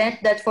the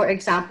event that, for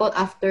example,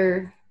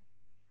 after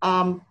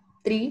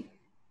three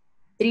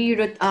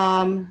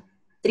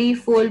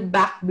full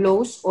back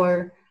blows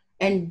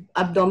and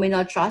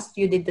abdominal thrust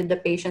you did to the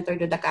patient or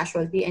to the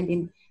casualty,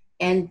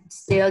 and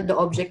still the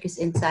object is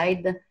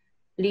inside,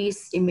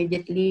 please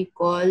immediately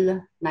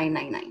call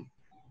 999.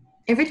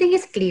 Everything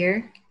is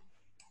clear?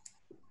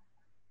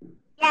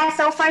 Yeah,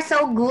 so far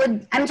so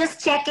good. I'm just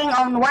checking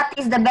on what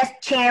is the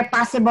best chair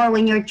possible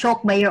when you're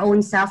choked by your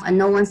own self and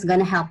no one's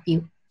gonna help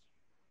you.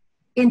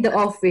 In the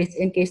office,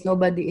 in case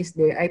nobody is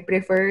there, I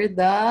prefer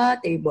the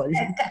table.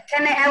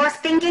 I was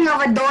thinking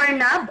of a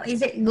doorknob.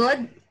 Is it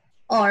good?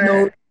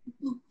 Or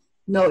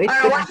no, or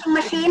a washing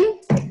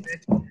machine?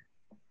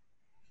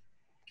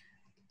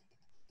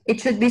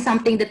 It should be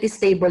something that is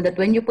stable, that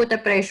when you put a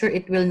pressure,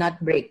 it will not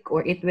break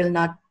or it will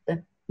not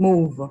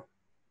move.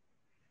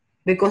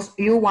 Because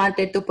you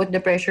wanted to put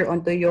the pressure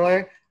onto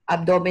your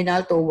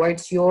abdominal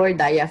towards your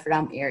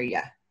diaphragm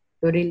area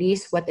to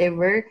release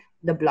whatever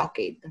the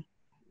blockade.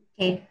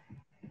 Okay.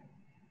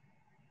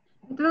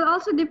 It will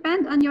also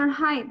depend on your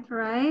height,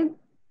 right?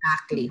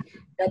 Exactly.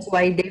 That's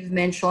why they've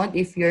mentioned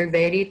if you're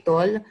very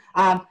tall,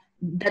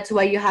 that's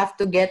why you have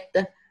to get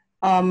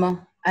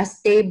a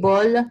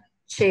stable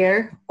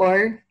chair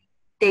or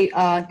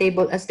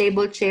a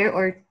stable chair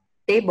or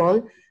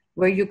table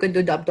where you could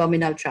do the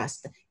abdominal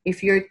thrust.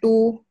 If you're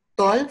too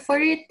tall for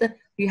it,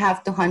 you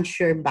have to hunch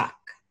your back.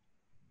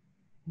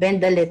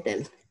 Bend a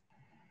little.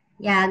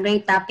 Yeah,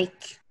 great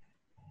topic.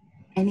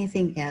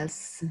 Anything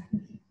else?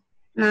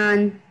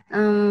 None.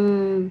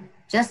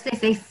 Just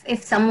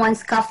if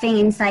someone's coughing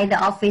inside the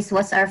office,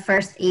 what's our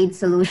first aid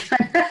solution?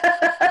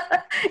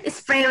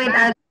 Spray with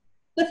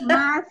Mask.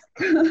 Mask.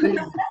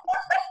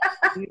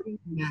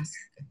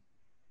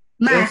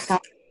 mask.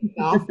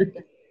 cough,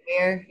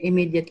 wear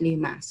immediately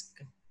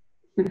mask.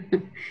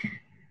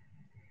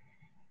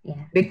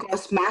 Yeah.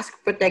 Because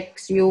mask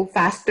protects you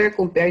faster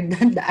compared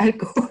than the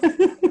alcohol.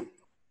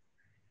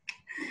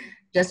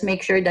 Just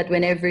make sure that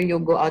whenever you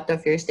go out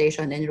of your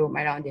station and roam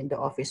around in the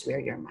office, wear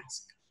your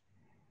mask.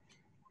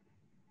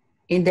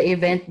 In the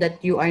event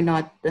that you are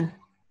not,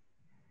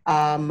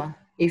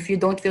 if you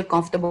don't feel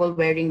comfortable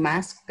wearing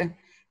mask,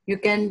 you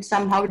can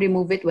somehow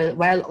remove it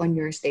while on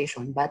your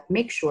station. But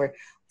make sure,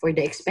 for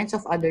the expense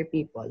of other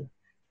people,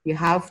 you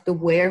have to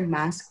wear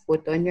mask,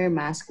 put on your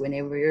mask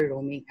whenever you're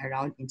roaming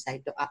around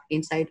inside the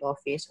inside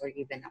office or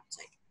even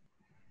outside.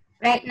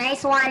 Right,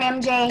 nice one,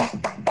 MJ.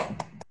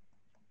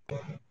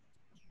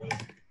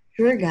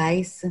 Sure,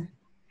 guys.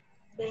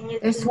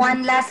 There's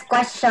one last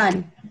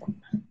question.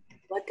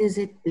 What is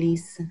it,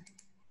 please?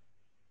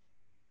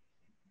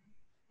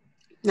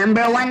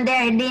 Number 1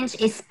 there, Dinch,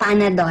 is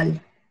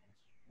Panadol.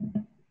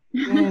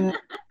 In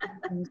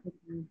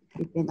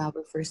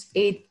our first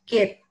aid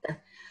kit,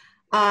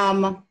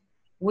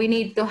 we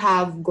need to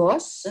have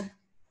gauze,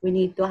 we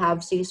need to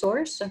have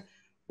scissors,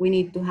 we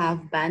need to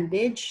have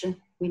bandage,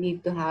 we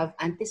need to have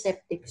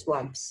antiseptic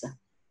swabs.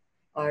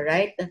 All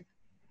right.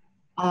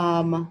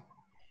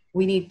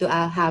 We need to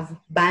have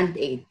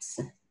band-aids.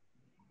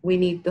 We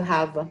need to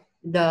have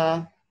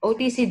the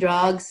OTC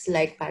drugs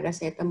like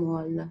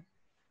paracetamol,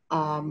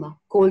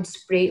 cold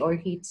spray or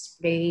heat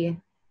spray.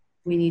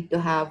 We need to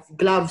have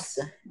gloves,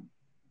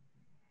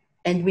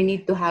 and we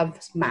need to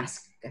have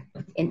mask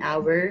in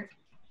our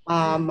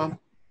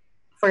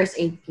first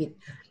aid kit.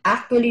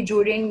 Actually,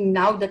 during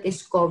now that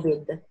is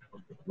COVID,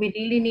 we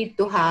really need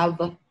to have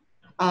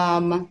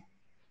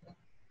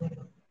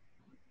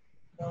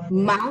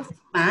mouth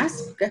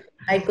mask,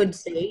 I could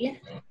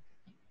say,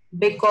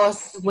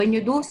 because when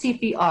you do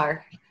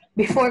CPR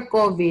before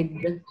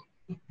COVID,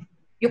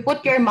 you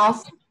put your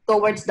mouth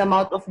towards the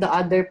mouth of the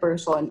other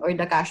person or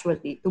the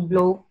casualty to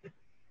blow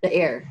the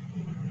air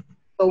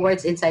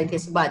towards inside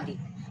his body.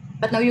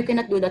 But now you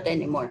cannot do that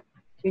anymore.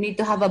 You need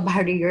to have a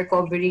barrier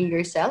covering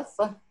yourself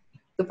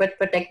to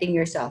protecting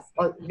yourself.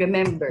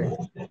 Remember,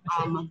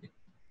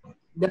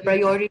 the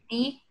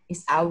priority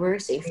is our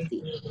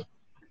safety.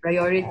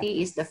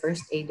 Priority is the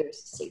first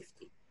aider's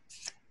safety.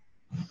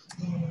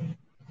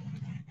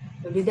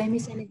 So did I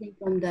miss anything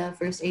from the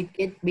first aid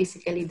kit?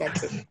 Basically,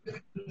 that's it.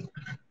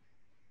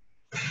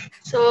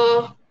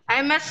 So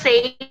I must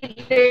say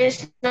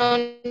there's no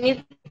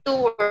need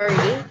to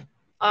worry.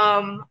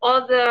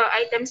 All the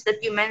items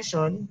that you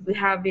mentioned, we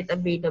have it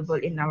available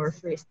in our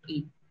first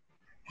aid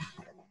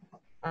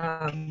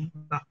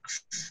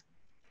box.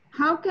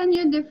 How can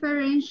you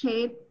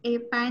differentiate a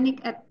panic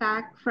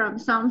attack from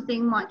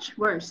something much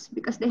worse?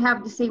 Because they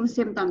have the same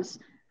symptoms.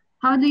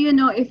 How do you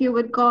know if you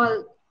would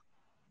call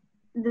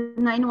the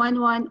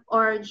 911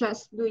 or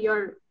just do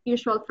your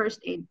usual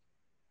first aid?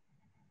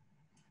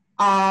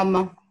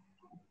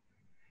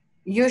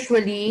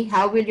 Usually,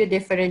 how will you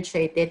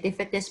differentiate it? If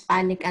it is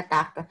panic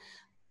attack,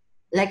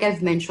 like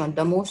I've mentioned,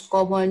 the most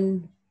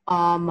common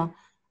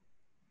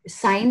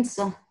signs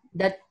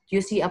that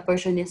you see a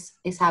person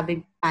is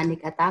having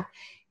panic attack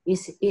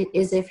is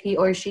if he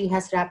or she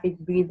has rapid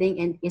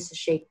breathing and is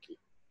shaky.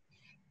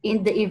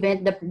 In the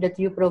event that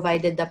you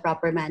provided the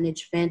proper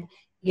management,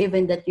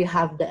 given that you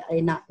have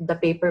the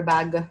paper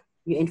bag,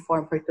 you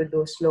inform her to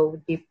do slow,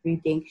 deep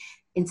breathing,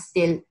 and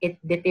still it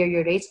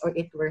deteriorates or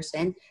it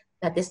worsens,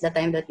 that is the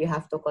time that you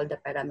have to call the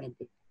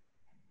paramedic.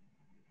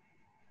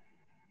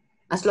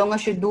 As long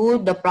as you do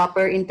the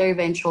proper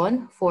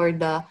intervention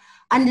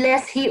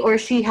unless he or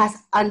she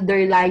has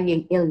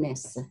underlying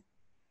illness,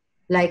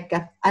 like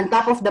on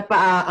top of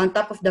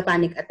the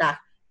panic attack,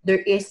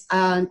 there is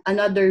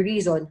another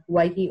reason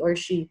why he or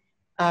she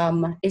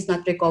is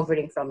not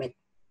recovering from it.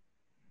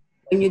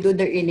 When you do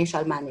the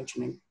initial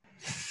management.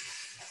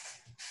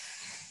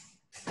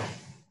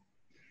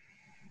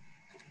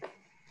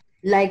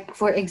 Like,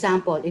 for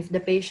example, if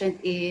the patient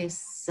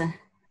is,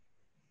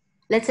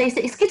 let's say,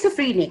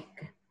 schizophrenic,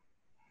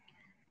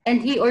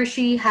 and he or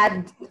she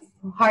had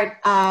heart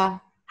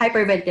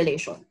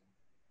hyperventilation.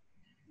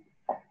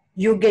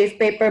 You gave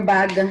paper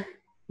bag,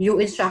 you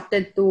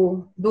instructed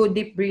to do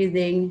deep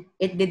breathing,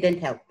 it didn't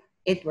help,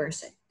 it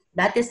worsened.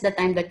 That is the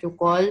time that you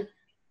call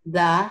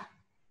the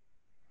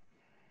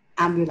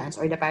ambulance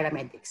or the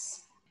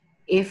paramedics.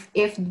 If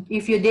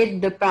you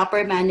did the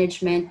proper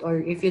management or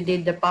if you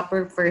did the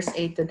proper first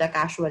aid to the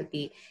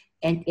casualty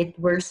and it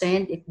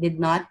worsened, it did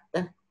not,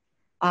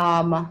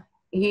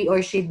 he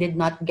or she did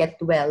not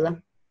get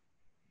well,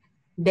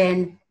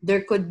 then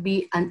there could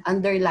be an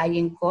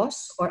underlying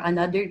cause or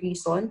another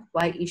reason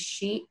why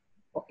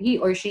he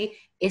or she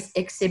is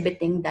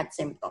exhibiting that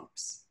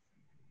symptoms.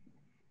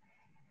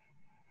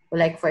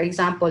 Like, for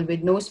example,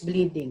 with nose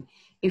bleeding,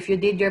 if you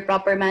did your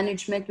proper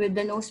management with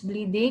the nose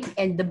bleeding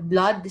and the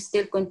blood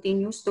still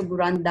continues to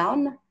run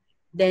down,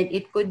 then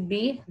it could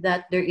be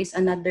that there is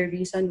another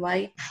reason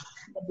why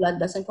the blood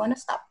doesn't want to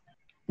stop.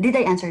 Did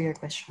I answer your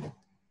question?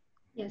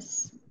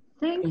 Yes.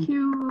 Thank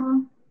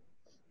you.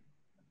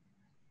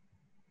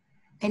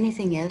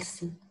 Anything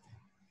else?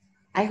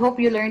 I hope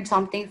you learned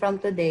something from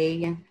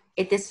today.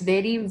 It is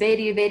very,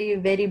 very, very,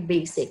 very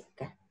basic.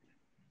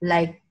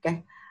 Like,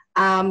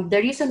 the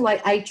reason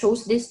why I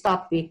chose this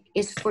topic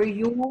is for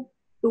you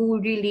to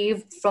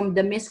relieve from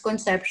the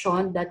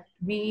misconception that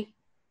we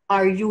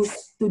are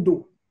used to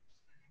do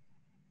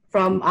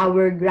from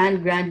our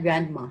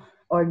grandma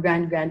or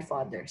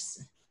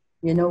grandfathers.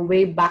 You know,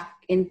 way back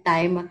in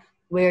time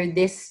where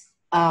this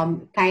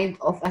kind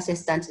of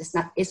assistance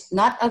is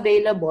not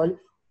available,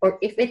 or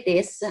if it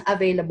is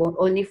available,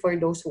 only for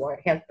those who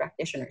are health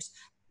practitioners.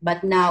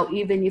 But now,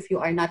 even if you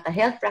are not a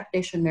health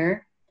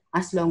practitioner,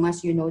 as long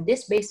as you know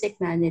this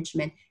basic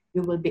management,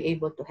 you will be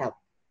able to help.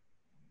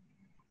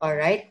 All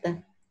right?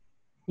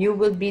 You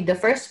will be the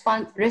first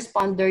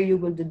responder, you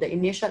will do the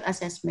initial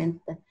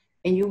assessment,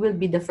 and you will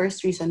be the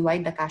first reason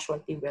why the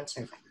casualty will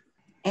survive.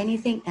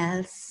 Anything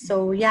else?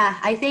 So yeah,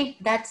 I think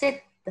that's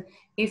it.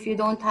 If you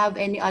don't have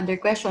any other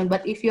question,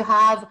 but if you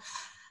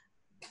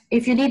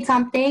need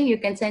something, you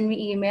can send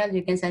me email,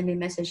 you can send me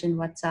message in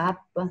WhatsApp.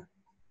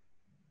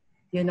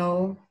 You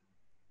know,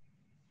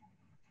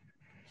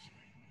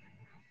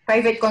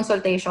 private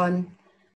consultation.